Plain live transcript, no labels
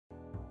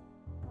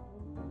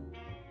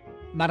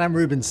Madame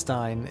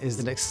Rubinstein is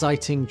an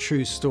exciting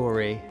true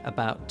story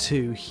about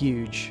two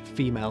huge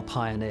female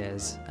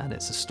pioneers, and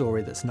it's a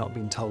story that's not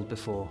been told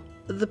before.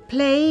 The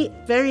play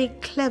very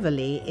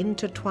cleverly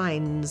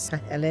intertwines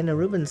Helena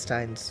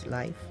Rubinstein's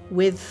life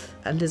with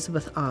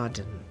Elizabeth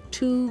Arden,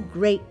 two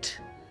great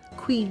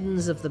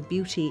queens of the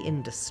beauty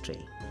industry,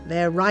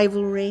 their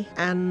rivalry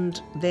and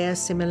their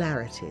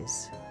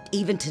similarities.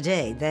 Even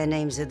today, their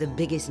names are the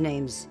biggest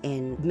names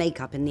in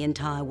makeup in the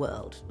entire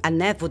world. And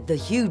therefore, the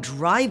huge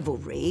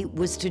rivalry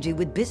was to do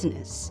with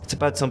business. It's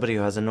about somebody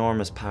who has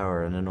enormous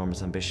power and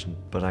enormous ambition,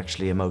 but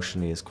actually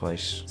emotionally is quite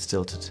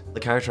stilted.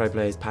 The character I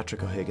play is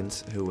Patrick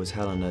O'Higgins, who was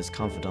Helena's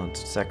confidant,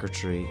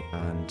 secretary,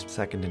 and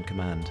second in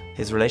command.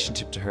 His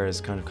relationship to her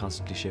is kind of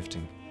constantly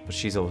shifting, but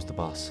she's always the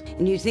boss.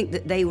 And you think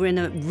that they were in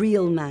a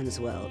real man's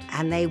world,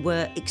 and they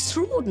were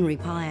extraordinary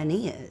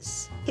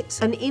pioneers.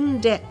 It's an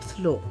in-depth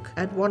look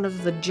at one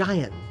of the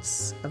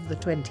giants of the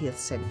 20th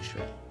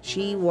century.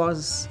 She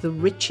was the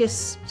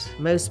richest,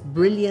 most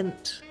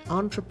brilliant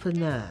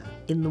entrepreneur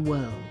in the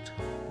world.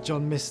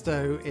 John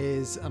Misto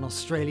is an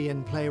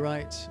Australian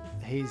playwright.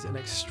 He's an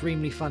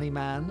extremely funny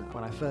man.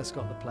 When I first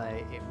got the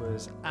play, it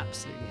was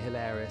absolutely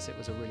hilarious. It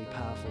was a really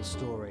powerful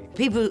story.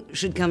 People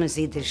should come and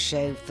see this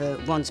show for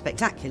one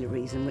spectacular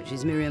reason, which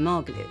is Miriam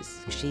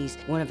Margolyes. She's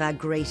one of our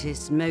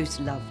greatest, most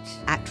loved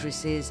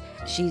actresses.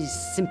 She's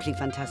simply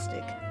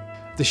fantastic.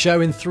 The show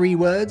in 3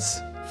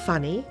 words: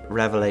 Funny,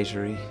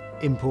 Revelatory.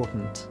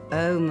 important.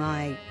 Oh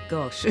my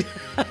gosh.